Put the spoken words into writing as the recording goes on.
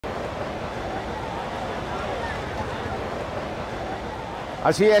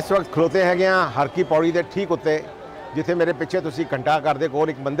ਅਸੀਂ ਇਸ ਵਕਤ ਖਲੋਤੇ ਹੈਗੇ ਆ ਹਰ ਕੀ ਪੌੜੀ ਦੇ ਠੀਕ ਉੱਤੇ, ਜਿੱਥੇ ਮੇਰੇ ਪਿੱਛੇ ਤੁਸੀਂ ਘੰਟਾ ਘਰ ਦੇ ਕੋਲ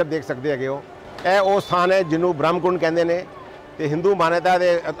ਇੱਕ ਮੰਦਿਰ ਦੇਖ ਸਕਦੇ ਹੈਗੇ ਹੋ। ਇਹ ਉਹ ਸਥਾਨ ਹੈ ਜਿਹਨੂੰ ਬ੍ਰਹਮਕੁੰਡ ਕਹਿੰਦੇ ਨੇ ਤੇ ਹਿੰਦੂ ਮਾਨਤਾ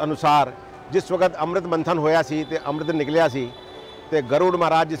ਦੇ ਅਨੁਸਾਰ ਜਿਸ ਵਕਤ ਅੰਮ੍ਰਿਤ ਮੰਥਨ ਹੋਇਆ ਸੀ ਤੇ ਅੰਮ੍ਰਿਤ ਨਿਕਲਿਆ ਸੀ ਤੇ ਗਰੁੜ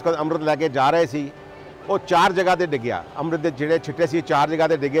ਮਹਾਰਾਜ ਜਿਸ ਵਕਤ ਅੰਮ੍ਰਿਤ ਲੈ ਕੇ ਜਾ ਰਹੇ ਸੀ ਉਹ 4 ਜਗ੍ਹਾ ਤੇ ਡਿੱਗਿਆ। ਅੰਮ੍ਰਿਤ ਦੇ ਜਿਹੜੇ ਛਿੱਟੇ ਸੀ 4 ਜਗ੍ਹਾ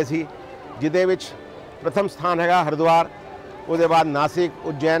ਤੇ ਡਿੱਗੇ ਸੀ, ਜਿਹਦੇ ਵਿੱਚ ਪ੍ਰਥਮ ਸਥਾਨ ਹੈਗਾ ਹਰਿਦੁਆਰ, ਉਹਦੇ ਬਾਅਦ ਨਾਸਿਕ,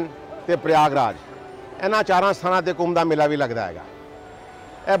 ਉਜੈਨ ਤੇ ਪ੍ਰਯਾਗਰਾਜ। ਇਹਨਾਂ 4 ਸਥਾਨਾਂ ਤੇ ਕੁੰਭ ਦਾ ਮੇਲਾ ਵੀ ਲੱਗਦਾ ਹੈਗਾ।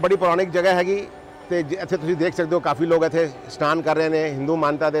 ਇਹ ਬੜੀ ਪੌਰਾਣਿਕ ਜਗ੍ਹਾ ਹੈਗੀ ਤੇ ਇੱਥੇ ਤੁਸੀਂ ਦੇਖ ਸਕਦੇ ਹੋ ਕਾਫੀ ਲੋਕ ਇੱਥੇ ਇਸ਼ਨਾਨ ਕਰ ਰਹੇ ਨੇ। ਹਿੰਦੂ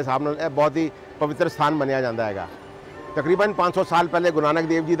ਮਾਨਤਾ ਦੇ ਹਿਸਾਬ ਨਾਲ ਇਹ ਬਹੁਤ ਹੀ ਪਵਿੱਤਰ ਸਥਾਨ ਮੰਨਿਆ ਜਾਂਦਾ ਹੈਗਾ। ਤਕਰੀਬਨ 500 ਸਾਲ ਪਹਿਲੇ ਗੁਰੂ ਨਾਨਕ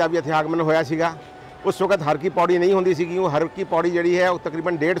ਦੇਵ ਜੀ ਦਾ ਵੀ ਇੱਥੇ ਆਗਮਨ ਹੋਇਆ ਸੀਗਾ। ਉਸ ਵਕਤ ਹਰ ਕੀ ਪੌੜੀ ਨਹੀਂ ਹੁੰਦੀ ਸੀਗੀ। ਉਹ ਹਰ ਕੀ ਪੌੜੀ ਜਿਹੜੀ ਹੈ ਉਹ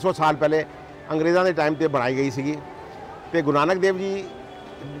ਤਕਰੀਬਨ 150 ਸਾਲ ਪਹਿਲੇ ਅੰਗਰੇਜ਼ਾਂ ਦੇ ਟਾਈਮ ਤੇ ਬਣਾਈ ਗਈ ਸੀਗੀ ਤੇ ਗੁਰੂ ਨਾਨਕ ਦੇਵ ਜੀ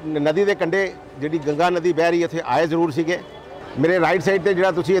ਨਦੀ ਦੇ ਕੰਢੇ ਜਿਹੜੀ ਗੰਗਾ ਨਦੀ ਬਹਿ ਰਹੀ ਇੱਥੇ ਆਏ ਜ਼ਰੂਰ ਸੀਗੇ। ਮੇਰੇ ਰਾਈਟ ਸਾਈਡ ਤੇ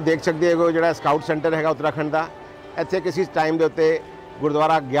ਜਿਹੜਾ ਤੁਸੀਂ ਇਹ ਦੇਖ ਸਕਦੇ ਹੋ ਜਿਹੜਾ ਸਕਾਊਟ ਸੈਂਟਰ ਹੈਗਾ ਉੱਤਰਾਖੰਡ ਦਾ, ਇੱਥੇ ਕਿਸੇ ਟਾਈਮ ਦੇ ਉੱਤੇ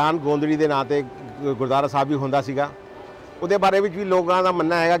ਗੁਰਦੁਆਰਾ ਗਿਆਨ ਗੋਂਦੜੀ ਦੇ ਨਾਂ ਤੇ ਗੁਰਦੁਆਰਾ ਸਾਹਿਬ ਵੀ ਹੁੰਦਾ ਸੀਗਾ। ਉਹਦੇ ਬਾਰੇ ਵਿੱਚ ਵੀ ਲੋਕਾਂ ਦਾ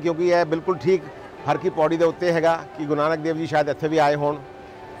ਮੰਨਣਾ ਹੈਗਾ ਕਿਉਂਕਿ ਇਹ ਬਿਲਕੁਲ ਠੀਕ ਹਰ ਕੀ ਪੌੜੀ ਦੇ ਉੱਤੇ ਹੈਗਾ ਕਿ ਗੁਰੂ ਨਾਨਕ ਦੇਵ ਜੀ ਸ਼ਾਇਦ ਇੱਥੇ ਵੀ ਆਏ ਹੋਣ।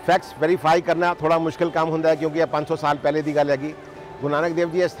 ਫੈਕਟਸ ਵੈਰੀਫਾਈ ਕਰਨਾ ਥੋੜਾ ਮੁਸ਼ਕਿਲ ਕੰਮ ਹੁੰਦਾ ਹੈ ਕਿਉਂਕਿ ਇਹ 500 ਸਾਲ ਪਹਿਲੇ ਦੀ ਗੱਲ ਹੈਗੀ। ਗੁਰੂ ਨਾਨਕ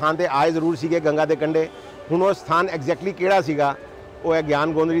ਦੇਵ ਜੀ ਇਸ ਸਥਾਨ ਤੇ ਆਏ ਜ਼ਰੂਰ ਸੀਗੇ ਗੰਗਾ ਦੇ ਕੰਢੇ। ਹੁਣ ਉਹ ਸਥਾਨ ਐਗਜ਼ੈਕਟਲੀ ਕਿਹੜਾ ਸੀਗਾ, ਉਹ ਇਹ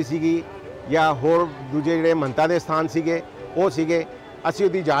ਗਿਆਨ ਗੋਂਦੜੀ ਸੀਗੀ ਜਾਂ ਹੋਰ ਦੂਜੇ ਜਿਹੜੇ ਮਹੰਤਾਂ ਦੇ ਸਥਾਨ ਸੀਗੇ ਉਹ ਸੀਗੇ। ਅਸੀਂ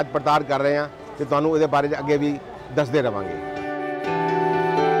ਉਹਦੀ ਜਾਂਚ ਪੜਤਾਲ ਕਰ ਰਹੇ ਹਾਂ ਤੇ ਤੁਹਾਨੂੰ ਇਹਦੇ ਬਾਰੇ ਅੱਗੇ ਵੀ ਦੱਸਦੇ ਰਵਾਂਗੇ।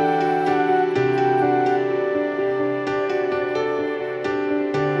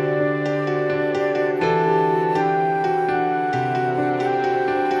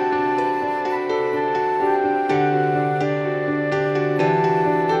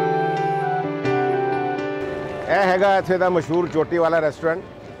 ਹੈਗਾ ਇੱਥੇ ਦਾ ਮਸ਼ਹੂਰ ਚੋਟੀ ਵਾਲਾ ਰੈਸਟੋਰੈਂਟ।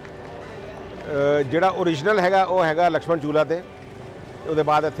 ਜਿਹੜਾ ਓਰੀਜਨਲ ਹੈਗਾ ਉਹ ਹੈਗਾ ਲਕਸ਼ਮਣ ਝੂਲਾ ਤੇ, ਉਹਦੇ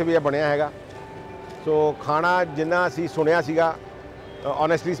ਬਾਅਦ ਇੱਥੇ ਵੀ ਇਹ ਬਣਿਆ ਹੈਗਾ। ਸੋ ਖਾਣਾ ਜਿੰਨਾ ਅਸੀਂ ਸੁਣਿਆ ਸੀਗਾ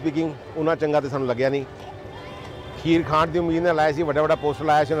ਓਨੈਸਟਲੀ ਸਪੀਕਿੰਗ ਉਹਨਾਂ ਚੰਗਾ ਤਾਂ ਸਾਨੂੰ ਲੱਗਿਆ ਨਹੀਂ। ਖੀਰ ਖਾਣ ਦੀ ਉਮੀਦ ਨਾਲ ਲਾਇਆ ਸੀ, ਵੱਡਾ ਪੋਸਟਰ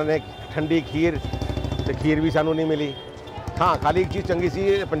ਲਾਇਆ ਸੀ ਉਹਨਾਂ ਨੇ ਠੰਡੀ ਖੀਰ, ਤੇ ਖੀਰ ਵੀ ਸਾਨੂੰ ਨਹੀਂ ਮਿਲੀ। ਹਾਂ, ਖਾਲੀ ਇੱਕ ਚੀਜ਼ ਚੰਗੀ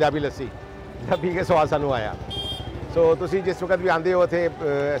ਸੀ, ਪੰਜਾਬੀ ਲੱਸੀ ਦਾ ਪੀ ਕੇ ਸਵਾਦ ਸਾਨੂੰ ਆਇਆ। ਸੋ ਤੁਸੀਂ ਜਿਸ ਵਕਤ ਵੀ ਆਉਂਦੇ ਹੋ ਇੱਥੇ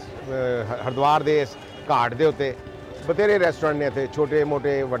ਹਰਿਦੁਆਰ ਦੇ ਘਾਟ ਦੇ ਉੱਤੇ ਬਥੇਰੇ ਰੈਸਟੋਰੈਂਟ ਨੇ ਇੱਥੇ, ਛੋਟੇ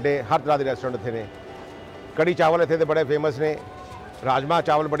ਮੋਟੇ ਵੱਡੇ ਹਰ ਤਰ੍ਹਾਂ ਦੇ ਰੈਸਟੋਰੈਂਟ ਇੱਥੇ ਨੇ। ਕੜੀ ਚਾਵਲ ਇੱਥੇ ਦੇ ਬੜੇ ਫੇਮਸ ਨੇ, ਰਾਜਮਾ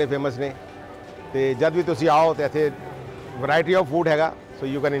ਚਾਵਲ ਬੜੇ ਫੇਮਸ ਨੇ ਤੇ ਜਦ ਵੀ ਤੁਸੀਂ ਆਓ ਤੇ ਇੱਥੇ ਵੈਰਾਈਟੀ ਆਫ ਫੂਡ ਹੈਗਾ। So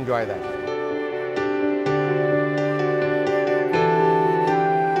you can enjoy that.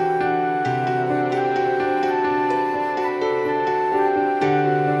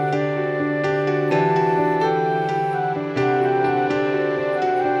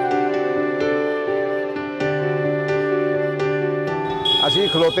 ਅਸੀਂ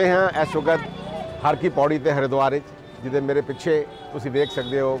ਖਲੋਤੇ ਹਾਂ ਇਸ ਵਕਤ ਹਰ ਕੀ ਪੌੜੀ ਤੇ ਹਰਿਦੁਆਰ ਵਿੱਚ, ਜਿਹਦੇ ਮੇਰੇ ਪਿੱਛੇ ਤੁਸੀਂ ਦੇਖ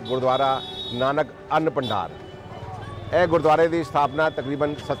ਸਕਦੇ ਹੋ ਗੁਰਦੁਆਰਾ ਨਾਨਕ ਅੰਨ ਭੰਡਾਰ। ਇਹ ਗੁਰਦੁਆਰੇ ਦੀ ਸਥਾਪਨਾ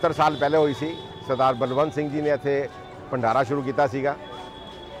ਤਕਰੀਬਨ 70 ਸਾਲ ਪਹਿਲੇ ਹੋਈ ਸੀ। ਸਰਦਾਰ ਬਲਵੰਤ ਸਿੰਘ ਜੀ ਨੇ ਇੱਥੇ ਭੰਡਾਰਾ ਸ਼ੁਰੂ ਕੀਤਾ ਸੀਗਾ।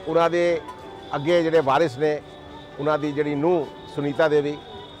 ਉਹਨਾਂ ਦੇ ਅੱਗੇ ਜਿਹੜੇ ਵਾਰਿਸ ਨੇ, ਉਹਨਾਂ ਦੀ ਜਿਹੜੀ ਨੂੰਹ ਸੁਨੀਤਾ ਦੇਵੀ,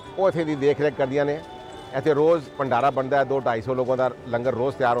 ਉਹ ਇੱਥੇ ਦੀ ਦੇਖ ਰੇਖ ਕਰਦੀਆਂ ਨੇ। ਇੱਥੇ ਰੋਜ਼ ਭੰਡਾਰਾ ਬਣਦਾ ਹੈ, 200-250 ਲੋਕਾਂ ਦਾ ਲੰਗਰ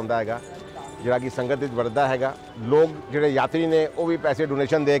ਰੋਜ਼ ਤਿਆਰ ਹੁੰਦਾ ਹੈਗਾ ਜਿਹੜਾ ਕਿ ਸੰਗਤ ਵਿੱਚ ਵਰਤਦਾ ਹੈਗਾ। ਲੋਕ ਜਿਹੜੇ ਯਾਤਰੀ ਨੇ ਉਹ ਵੀ ਪੈਸੇ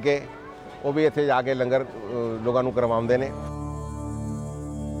ਡੋਨੇਸ਼ਨ ਦੇ ਕੇ ਉਹ ਵੀ ਇੱਥੇ ਜਾ ਕੇ ਲੰਗਰ ਲੋਕਾਂ ਨੂੰ ਕਰਵਾਉਂਦੇ ਨੇ।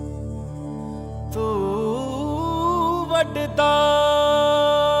 ਤੂੰ ਵੱਡਦਾ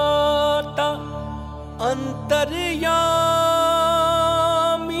ਤਾਂ ਅੰਤਰਯਾਮੀ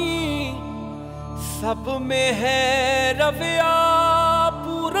ਸਭ ਮੇਂ ਹੈ ਰਵਿਆ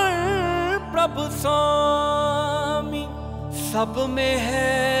ਪੂਰਨ ਪ੍ਰਭ ਸਾਮੀ सब में है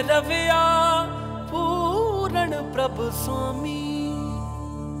रविया पूर्ण प्रभु स्वामी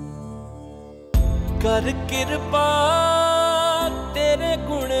कर कृपा तेरे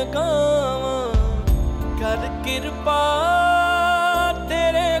गुण गावा कर कृपा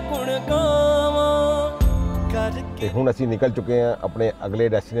तेरे गुण गावा कर। ਹੁਣ ਅਸੀਂ ਨਿਕਲ ਚੁੱਕੇ ਹਾਂ ਆਪਣੇ ਅਗਲੇ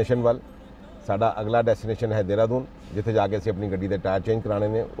ਡੈਸਟੀਨੇਸ਼ਨ ਵੱਲ। ਸਾਡਾ ਅਗਲਾ ਡੈਸਟੀਨੇਸ਼ਨ ਹੈ ਦੇਹਰਾਦੂਨ, ਜਿੱਥੇ ਜਾ ਕੇ ਅਸੀਂ ਆਪਣੀ ਗੱਡੀ ਦੇ ਟਾਇਰ ਚੇਂਜ ਕਰਾਣੇ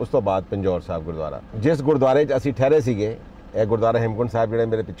ਨੇ। ਉਸ ਤੋਂ ਬਾਅਦ ਪੰਜੌਰ ਸਾਹਿਬ ਗੁਰਦੁਆਰਾ। ਜਿਸ ਗੁਰਦੁਆਰੇ 'ਚ ਅਸੀਂ ਠਹਿਰੇ ਸੀਗੇ, ਇਹ ਗੁਰਦੁਆਰਾ ਹੇਮਕੁੰਟ ਸਾਹਿਬ ਜਿਹੜਾ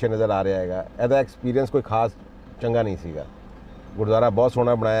ਮੇਰੇ ਪਿੱਛੇ ਨਜ਼ਰ ਆ ਰਿਹਾ ਹੈਗਾ, ਇਹਦਾ ਐਕਸਪੀਰੀਅੰਸ ਕੋਈ ਖਾਸ ਚੰਗਾ ਨਹੀਂ ਸੀਗਾ। ਗੁਰਦੁਆਰਾ ਬਹੁਤ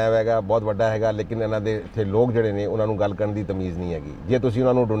ਸੋਹਣਾ ਬਣਾਇਆ ਹੋਇਆ ਹੈਗਾ, ਬਹੁਤ ਵੱਡਾ ਹੈਗਾ, ਲੇਕਿਨ ਇਹਨਾਂ ਦੇ ਇੱਥੇ ਲੋਕ ਜਿਹੜੇ ਨੇ ਉਹਨਾਂ ਨੂੰ ਗੱਲ ਕਰਨ ਦੀ ਤਮੀਜ਼ ਨਹੀਂ ਹੈਗੀ। ਜੇ ਤੁਸੀਂ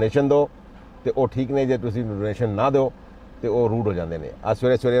ਉਹਨਾਂ ਨੂੰ ਡੋਨੇਸ਼ਨ ਦਿਓ ਤੇ ਉਹ ਠੀਕ ਨੇ, ਜੇ ਤੁਸੀਂ ਡੋਨੇਸ਼ਨ ਨਾ ਦਿਓ ਤੇ ਉਹ ਰੂਡ ਹੋ ਜਾਂਦੇ ਨੇ। ਅੱਜ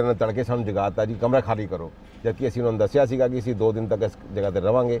ਸਵੇਰੇ ਉਹਨਾਂ ਨੇ ਤੜਕੇ ਸਾਨੂੰ ਜਗਾਤਾ ਜੀ ਕਮਰਾ ਖਾਲੀ ਕਰੋ, ਜਦਕਿ ਅਸੀਂ ਉਹਨਾਂ ਨੂੰ ਦੱਸਿਆ ਸੀਗਾ ਕਿ ਅਸੀਂ 2 ਦਿਨ ਤੱਕ ਇਸ ਜਗ੍ਹਾ 'ਤੇ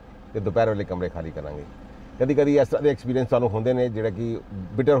ਰਵਾਂਗੇ ਤੇ ਦੁਪਹਿਰ ਵੇਲੇ ਕਮਰੇ ਖਾਲੀ ਕਰਾਂਗੇ। ਕਦੀ ਇਸ ਤਰ੍ਹਾਂ ਦੇ ਐਕਸਪੀਰੀਅੰਸ ਤੁਹਾਨੂੰ ਹੁੰਦੇ ਨੇ ਜਿਹੜੇ ਕਿ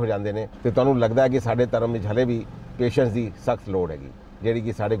ਬਿਟਰ ਹੋ ਜਾਂਦੇ ਨੇ ਤੇ ਤੁਹਾਨੂੰ ਲੱਗਦਾ ਹੈ ਕਿ ਸਾਡੇ ਧਰਮ ਵਿੱਚ ਹਲੇ ਵੀ ਪੇਸ਼ੈਂਸ ਦੀ ਸਖਤ ਲੋੜ ਹੈਗੀ, ਜਿਹੜੀ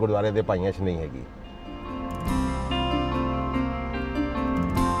ਕਿ ਸਾਡੇ ਗੁਰਦੁਆਰੇ ਦੇ ਭਾਈਆਂ 'ਚ ਨਹੀਂ ਹੈਗੀ।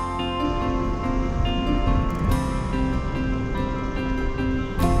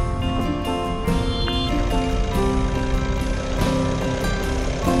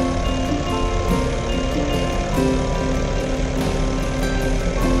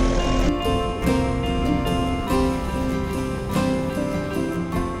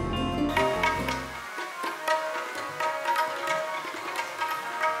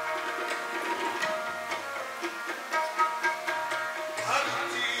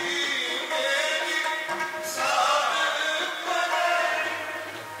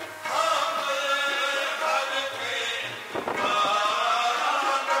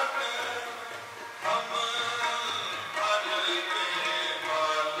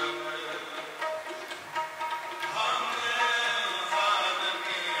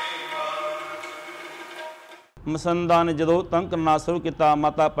 ਮਸੰਦਾਂ ਨੇ ਜਦੋਂ ਤੰਗ ਕਰਨਾ ਸ਼ੁਰੂ ਕੀਤਾ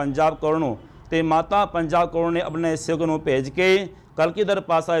ਮਾਤਾ ਪੰਜਾਬ ਕੌਰ ਨੂੰ, ਤੇ ਮਾਤਾ ਪੰਜਾਬ ਕੌਰ ਨੇ ਆਪਣੇ ਸੇਵਕ ਨੂੰ ਭੇਜ ਕੇ ਕਲਗੀਧਰ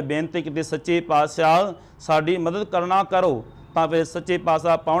ਪਾਤਸ਼ਾਹ ਬੇਨਤੀ ਕੀਤੀ, ਸੱਚੇ ਪਾਤਸ਼ਾਹ ਸਾਡੀ ਮਦਦ ਕਰਨਾ ਕਰੋ। ਤਾਂ ਫਿਰ ਸੱਚੇ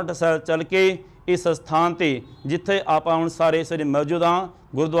ਪਾਤਸ਼ਾਹ ਪਾਉਂਟ ਸਾਹਿਬ ਚੱਲ ਕੇ ਇਸ ਸਥਾਨ ਤੇ ਜਿੱਥੇ ਆਪਾਂ ਹੁਣ ਸਾਰੇ ਸਾਰੇ ਮੌਜੂਦ ਹਾਂ,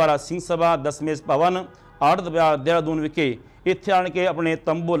 ਗੁਰਦੁਆਰਾ ਸਿੰਘ ਸਭਾ ਦਸਮੇਸ਼ ਭਵਨ ਆੜਤ ਬਾਜ਼ਾਰ ਦੇਹਰਾਦੂਨ ਵਿਖੇ ਇੱਥੇ ਆਣ ਕੇ ਆਪਣੇ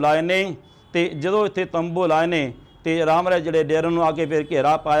ਤੰਬੂ ਲਾਏ ਨੇ। ਤੇ ਜਦੋਂ ਇੱਥੇ ਤੰਬੂ ਲਾਏ ਨੇ ਤੇ ਰਾਮ ਰਾਏ ਜਿਹੜੇ ਡੇਰੇ ਨੂੰ ਆ ਕੇ ਫਿਰ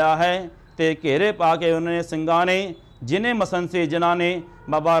ਘੇਰਾ ਪਾਇਆ ਹੈ, ਤੇ ਘੇਰੇ ਪਾ ਕੇ ਉਹਨਾਂ ਨੇ ਸਿੰਘਾਂ ਨੇ ਜਿਨੇ ਮਸਨ ਸੀ ਜਿਨ੍ਹਾਂ ਨੇ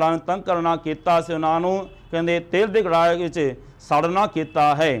ਬਾਬਾ ਰਾਮ ਤੰਗ ਕਰਨਾ ਕੀਤਾ ਸੀ ਉਹਨਾਂ ਨੂੰ ਕਹਿੰਦੇ ਤੇਲ ਦੇ ਕੜਾਹੇ ਵਿੱਚ ਸਾੜਨਾ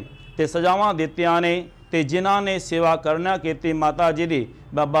ਕੀਤਾ ਹੈ ਤੇ ਸਜ਼ਾਵਾਂ ਦਿੱਤੀਆਂ ਨੇ। ਤੇ ਜਿਨ੍ਹਾਂ ਨੇ ਸੇਵਾ ਕਰਨਾ ਕੀਤੀ ਮਾਤਾ ਜੀ ਦੀ,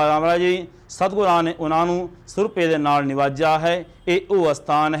 ਬਾਬਾ ਰਾਮ ਰਾਏ ਜੀ ਸਤਿਗੁਰਾਂ ਨੇ ਉਹਨਾਂ ਨੂੰ ਸੁਰਪੇ ਦੇ ਨਾਲ ਨਿਵਾਜਿਆ ਹੈ। ਇਹ ਉਹ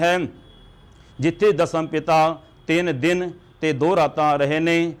ਅਸਥਾਨ ਹੈ ਜਿੱਥੇ ਦਸਮ ਪਿਤਾ 3 ਦਿਨ ਤੇ 2 ਰਾਤਾਂ ਰਹੇ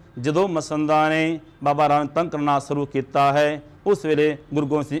ਨੇ। ਜਦੋਂ ਮਸੰਦਾਂ ਨੇ ਬਾਬਾ ਰਾਮ ਤੰਗ ਕਰਨਾ ਸ਼ੁਰੂ ਕੀਤਾ ਹੈ, ਉਸ ਵੇਲੇ ਗੁਰੂ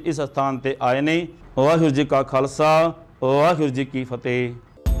ਗੋਬਿੰਦ ਸਿੰਘ ਇਸ ਸਥਾਨ ਤੇ ਆਏ ਨੇ। ਵਾਹਿਗੁਰੂ ਜੀ ਕਾ ਖਾਲਸਾ, ਵਾਹਿਗੁਰੂ ਜੀ ਕੀ ਫਤਿਹ।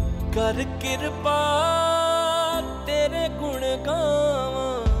 ਕਰ ਕਿਰਪਾ ਤੇਰੇ ਗੁਣ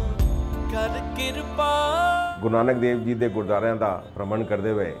ਗਾਵਾਂ, ਕਰ ਕਿਰਪਾ। ਗੁਰੂ ਨਾਨਕ ਦੇਵ ਜੀ ਦੇ ਗੁਰਦੁਆਰਿਆਂ ਦਾ ਭ੍ਰਮਣ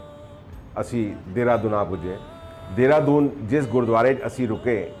ਕਰਦੇ ਹੋਏ ਅਸੀਂ ਦੇਹਰਾਦੂਨ ਆ ਪੁੱਜੇ। ਦੇਹਰਾਦੂਨ ਜਿਸ ਗੁਰਦੁਆਰੇ 'ਚ ਅਸੀਂ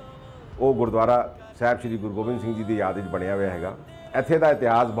ਰੁਕੇ ਉਹ ਗੁਰਦੁਆਰਾ ਸਾਹਿਬ ਸ਼੍ਰੀ ਗੁਰੂ ਗੋਬਿੰਦ ਸਿੰਘ ਜੀ ਦੀ ਯਾਦ ਵਿੱਚ ਬਣਿਆ ਹੋਇਆ ਹੈਗਾ। ਇੱਥੇ ਦਾ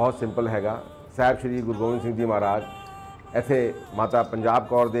ਇਤਿਹਾਸ ਬਹੁਤ ਸਿੰਪਲ ਹੈਗਾ। ਸਾਹਿਬ ਸ਼੍ਰੀ ਗੁਰੂ ਗੋਬਿੰਦ ਸਿੰਘ ਜੀ ਮਹਾਰਾਜ ਇੱਥੇ ਮਾਤਾ ਪੰਜਾਬ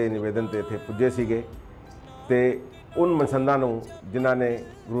ਕੌਰ ਦੇ ਨਿਵੇਦਨ ਤੇ ਇੱਥੇ ਪੁੱਜੇ ਸੀਗੇ ਤੇ ਉਨ ਮਸੰਦਾਂ ਨੂੰ ਜਿਨ੍ਹਾਂ ਨੇ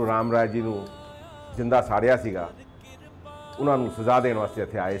ਗੁਰੂ ਰਾਮ ਰਾਏ ਜੀ ਨੂੰ ਜਿੰਦਾ ਸਾੜਿਆ ਸੀਗਾ, ਉਹਨਾਂ ਨੂੰ ਸਜ਼ਾ ਦੇਣ ਵਾਸਤੇ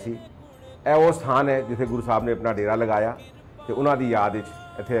ਇੱਥੇ ਆਏ ਸੀ। ਇਹ ਉਹ ਸਥਾਨ ਹੈ ਜਿੱਥੇ ਗੁਰੂ ਸਾਹਿਬ ਨੇ ਆਪਣਾ ਡੇਰਾ ਲਗਾਇਆ ਤੇ ਉਹਨਾਂ ਦੀ ਯਾਦ ਵਿੱਚ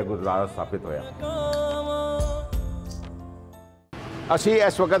ਇੱਥੇ ਗੁਰਦੁਆਰਾ ਸਥਾਪਿਤ ਹੋਇਆ। ਅਸੀਂ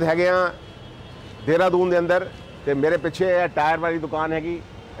ਇਸ ਵਕਤ ਹੈਗੇ ਹਾਂ ਦੇਹਰਾਦੂਨ ਦੇ ਅੰਦਰ ਤੇ ਮੇਰੇ ਪਿੱਛੇ ਇਹ ਟਾਇਰ ਵਾਲੀ ਦੁਕਾਨ ਹੈਗੀ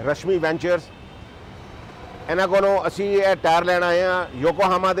ਰਸ਼ਮੀ ਵੈਂਚਰਸ। ਇਹਨਾਂ ਕੋਲੋਂ ਅਸੀਂ ਇਹ ਟਾਇਰ ਲੈਣ ਆਏ ਹਾਂ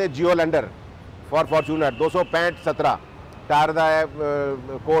ਯੋਕੋਹਾਮਾ ਦੇ ਜਿਓਲੈਂਡਰ ਫॉर ਫॉर्च्यूनर 265-17 ਟਾਇਰ ਦਾ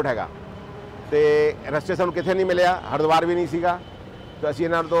ਕੋਡ ਹੈਗਾ। ਤੇ ਰਸਤੇ ਸਾਨੂੰ ਕਿੱਥੇ ਨਹੀਂ ਮਿਲਿਆ, ਹਰਿਦੁਆਰ ਵੀ ਨਹੀਂ ਸੀਗਾ। ਤੇ ਅਸੀਂ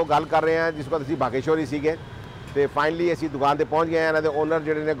ਇਹਨਾਂ ਤੋਂ ਗੱਲ ਕਰ ਰਹੇ ਹਾਂ ਜਿਸ ਵਕਤ ਅਸੀਂ ਬਾਗੇਸ਼ਵਰੀ ਸੀਗੇ ਤੇ ਫਾਈਨਲੀ ਅਸੀਂ ਦੁਕਾਨ ਤੇ ਪਹੁੰਚ ਗਏ ਹਾਂ। ਇਹਨਾਂ ਦੇ ਓਨਰ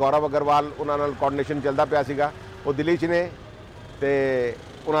ਜਿਹੜੇ ਨੇ ਗੌਰਵ ਅਗਰਵਾਲ, ਉਹਨਾਂ ਨਾਲ ਕੋਆਰਡੀਨੇਸ਼ਨ ਚੱਲਦਾ ਪਿਆ ਸੀਗਾ। ਉਹ ਦਿੱਲੀ 'ਚ ਨੇ ਤੇ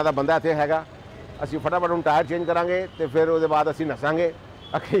ਉਹਨਾਂ ਦਾ ਬੰਦਾ ਇੱਥੇ ਹੈਗਾ। ਅਸੀਂ ਫਟਾਫਟ ਹੁਣ ਟਾਇਰ ਚੇਂਜ ਕਰਾਂਗੇ ਤੇ ਫਿਰ ਉਹਦੇ ਬਾਅਦ ਅਸੀਂ ਨਸਾਂਗੇ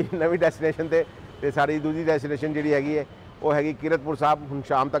ਅੱਗੇ ਨਵੀਂ ਡੈਸਟੀਨੇਸ਼ਨ ਤੇ ਸਾਡੀ ਦੂਜੀ ਡੈਸਟੀਨੇਸ਼ਨ ਜਿਹੜੀ ਹੈਗੀ ਹੈ ਉਹ ਹੈਗੀ ਕੀਰਤਪੁਰ ਸਾਹਿਬ। ਹੁਣ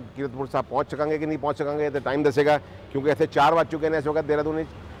ਸ਼ਾਮ ਤੱਕ ਕੀਰਤਪੁਰ ਸਾਹਿਬ ਪਹੁੰਚ ਸਕਾਂਗੇ ਕਿ ਨਹੀਂ ਪਹੁੰਚ ਸਕਾਂਗੇ ਤੇ ਟਾਈਮ ਦੱਸੇਗਾ, ਕਿਉਂਕਿ ਇੱਥੇ 4 ਵੱਜ ਚੁੱਕੇ ਨੇ ਇਸ ਵਕਤ ਦੇਹਰਾਦੂਨ ਵਿੱਚ।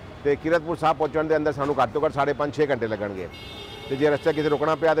 ਤੇ ਕੀਰਤਪੁਰ ਸਾਹਿਬ ਪਹੁੰਚਣ ਦੇ ਅੰਦਰ ਸਾਨੂੰ ਘੱਟ ਤੋਂ ਘੱਟ 5.5-6 ਘੰਟੇ ਲੱਗਣਗੇ। ਤੇ ਜੇ ਰਸਤੇ ਕਿਤੇ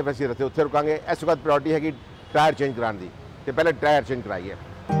ਰੁਕਣਾ ਪਿਆ ਤੇ ਫਿਰ ਅਸੀਂ ਰਸਤੇ ਉੱਥੇ ਰੁਕਾਂਗੇ। ਇਸ ਵਕਤ ਪ੍ਰਾਇੋਰਟੀ ਹੈਗੀ ਟਾਇਰ ਚੇਂਜ ਕਰਾਉਣ ਦੀ ਤੇ ਪਹਿਲੇ ਟਾਇਰ ਚੇਂਜ ਕਰਾਈਏ।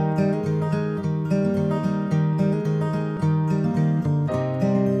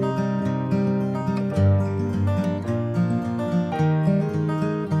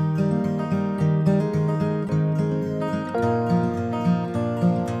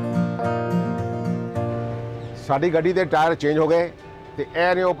 ਸਾਡੀ ਗੱਡੀ ਦੇ ਟਾਇਰ ਚੇਂਜ ਹੋ ਗਏ ਤੇ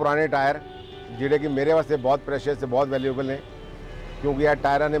ਇਹ ਨੇ ਉਹ ਪੁਰਾਣੇ ਟਾਇਰ ਜਿਹੜੇ ਕਿ ਮੇਰੇ ਵਾਸਤੇ ਬਹੁਤ ਪ੍ਰੈਸ਼ੀਅਸ ਤੇ ਬਹੁਤ ਵੈਲਿਊਏਬਲ ਨੇ, ਕਿਉਂਕਿ ਇਹ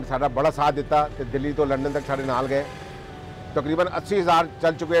ਟਾਇਰਾਂ ਨੇ ਸਾਡਾ ਬੜਾ ਸਾਥ ਦਿੱਤਾ ਤੇ ਦਿੱਲੀ ਤੋਂ ਲੰਡਨ ਤੱਕ ਸਾਡੇ ਨਾਲ ਗਏ। ਤਕਰੀਬਨ 80,000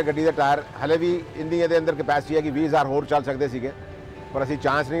 ਚੱਲ ਚੁੱਕੇ ਆ ਗੱਡੀ ਦੇ ਟਾਇਰ। ਹਲੇ ਵੀ ਇੰਡੀਆ ਦੇ ਅੰਦਰ ਕੈਪੈਸਿਟੀ ਹੈ ਕਿ 20,000 ਹੋਰ ਚੱਲ ਸਕਦੇ ਸੀਗੇ, ਪਰ ਅਸੀਂ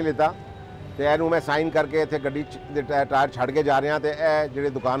ਚਾਂਸ ਨਹੀਂ ਲਿੱਤਾ ਤੇ ਇਹਨੂੰ ਮੈਂ ਸਾਈਨ ਕਰਕੇ ਇੱਥੇ ਗੱਡੀ ਦੇ ਟਾਇਰ ਛੱਡ ਕੇ ਜਾ ਰਿਹਾ ਤੇ ਇਹ ਜਿਹੜੇ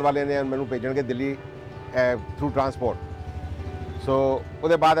ਦੁਕਾਨ ਵਾਲੇ ਨੇ ਮੈਨੂੰ ਭੇਜਣਗੇ ਦਿੱਲੀ ਥਰੂ ਟਰਾਂਸਪੋਰਟ। ਸੋ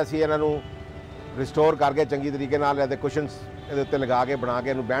ਉਹਦੇ ਬਾਅਦ ਅਸੀਂ ਇਹਨਾਂ ਨੂੰ ਰਿਸਟੋਰ ਕਰਕੇ ਚੰਗੀ ਤਰੀਕੇ ਨਾਲ ਇਹਦੇ ਕੁਸ਼ਨਸ ਇਹਦੇ ਉੱਤੇ ਲਗਾ ਕੇ ਬਣਾ ਕੇ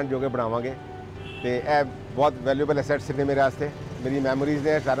ਇਹਨੂੰ ਬੈਂਡ ਜੋਗੇ ਬਣਾਵਾਂਗੇ। ਤੇ ਇਹ ਬਹੁਤ ਵੈਲਿਊਏਬਲ ਐਸੈਟਸ ਨੇ ਮੇਰੇ ਵਾਸਤੇ, ਮੇਰੀ ਮੈਮੋਰੀਜ਼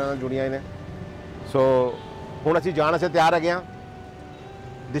ਨੇ ਸਾਰਿਆਂ ਨਾਲ ਜੁੜੀਆਂ ਨੇ। ਸੋ ਹੁਣ ਅਸੀਂ ਜਾਣ ਵਾਸਤੇ ਤਿਆਰ ਹੈਗੇ ਹਾਂ।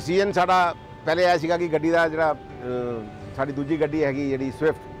 ਡਿਸੀਜਨ ਸਾਡਾ ਪਹਿਲੇ ਆਇਆ ਸੀਗਾ ਕਿ ਗੱਡੀ ਦਾ ਜਿਹੜਾ ਸਾਡੀ ਦੂਜੀ ਗੱਡੀ ਹੈਗੀ ਜਿਹੜੀ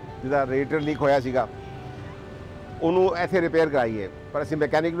ਸਵਿਫਟ ਜਿਹਦਾ ਰੇਡੀਏਟਰ ਲੀਕ ਹੋਇਆ ਸੀਗਾ ਉਹਨੂੰ ਇੱਥੇ ਰਿਪੇਅਰ ਕਰਾਈਏ, ਪਰ ਅਸੀਂ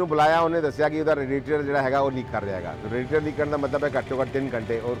ਮਕੈਨਿਕ ਨੂੰ ਬੁਲਾਇਆ। ਉਹਨੇ ਦੱਸਿਆ ਕਿ ਉਹਦਾ ਰੇਡੀਏਟਰ ਜਿਹੜਾ ਹੈਗਾ ਉਹ ਲੀਕ ਕਰ ਰਿਹਾ ਹੈਗਾ। ਰੇਡੀਏਟਰ ਲੀਕ ਕਰਨ ਦਾ ਮਤਲਬ ਹੈ ਘੱਟੋ ਘੱਟ 3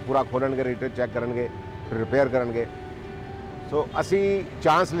 ਘੰਟੇ ਔਰ ਪੂਰਾ ਖੋਲਣਗੇ, ਰੇਡੀਏਟਰ ਚੈੱਕ ਕਰਨਗੇ, ਫਿਰ ਰਿਪੇਅਰ ਕਰਨਗੇ। ਸੋ ਅਸੀਂ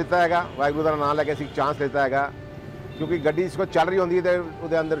ਚਾਂਸ ਲਿੱਤਾ ਹੈਗਾ, ਵਾਹਿਗੁਰੂ ਦਾ ਨਾਮ ਲੈ ਕੇ ਅਸੀਂ ਚਾਂਸ ਲਿੱਤਾ ਹੈਗਾ, ਕਿਉਂਕਿ ਗੱਡੀ ਇਸ ਕੋਲ ਚੱਲ ਰਹੀ ਹੁੰਦੀ ਹੈ ਤੇ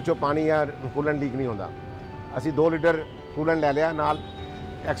ਉਹਦੇ ਅੰਦਰ 'ਚੋਂ ਪਾਣੀ ਜਾਂ ਕੂਲੈਂਟ ਲੀਕ ਨਹੀਂ ਹੁੰਦਾ। ਅਸੀਂ 2 ਲੀਟਰ ਕੂਲੈਂਟ ਲੈ ਲਿਆ, ਨਾਲ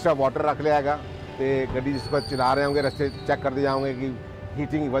ਐਕਸਟਰਾ ਵਾਟਰ ਰੱਖ ਲਿਆ ਹੈਗਾ ਤੇ ਗੱਡੀ ਜਿਸ ਵਕਤ ਚਲਾ ਰਹੇ ਹੋਗੇ ਰਸਤੇ ਚੈੱਕ ਕਰਦੇ ਜਾਓਗੇ ਕਿ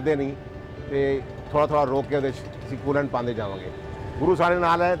ਹੀਟਿੰਗ ਵਧੇ ਨਹੀਂ ਤੇ ਥੋੜ੍ਹਾ ਰੋਕ ਕੇ ਉਹਦੇ 'ਚ ਅਸੀਂ ਕੂਲੈਂਟ ਪਾਉਂਦੇ ਜਾਵਾਂਗੇ। ਗੁਰੂ ਸਾਡੇ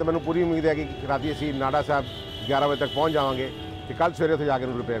ਨਾਲ ਹੈ ਤੇ ਮੈਨੂੰ ਪੂਰੀ ਉਮੀਦ ਹੈ ਕਿ ਰਾਤੀ ਅਸੀਂ ਨਾਡਾ ਸਾਹਿਬ 11 ਵਜੇ ਤੱਕ ਪਹੁੰਚ ਜਾਵਾਂਗੇ ਤੇ ਕੱਲ੍ਹ ਸਵੇਰੇ ਉੱਥੇ ਜਾ ਕੇ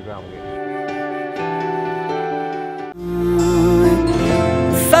ਉਹਨੂੰ ਰਿਪੇਅਰ ਕਰਾਵਾਂਗੇ।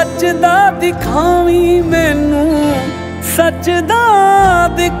 ਸੱਚ ਦਾ ਦਿਖਾਵੀਂ ਮੈਨੂੰ, ਸੱਚ ਦਾ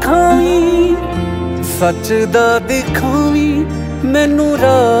ਦਿਖਾਵੀਂ, ਸੱਚ ਦਾ ਦਿਖਾਵੀਂ ਮੈਨੂੰ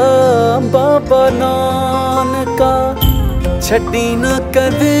ਰਾਹ ਬਾਬਾ ਨਾਨਕਾ। ਛੱਡੀ ਨਾ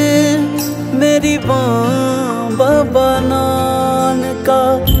ਕਦੇ ਮੇਰੀ ਬਾਂਹ ਬਾਬਾ ਨਾਨਕਾ,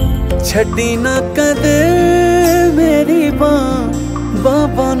 ਛੱਡੀ ਨਾ ਕਦੇ ਮੇਰੀ ਬਾਂਹ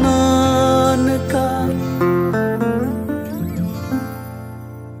ਬਾਬਾ ਨਾਨਕਾ।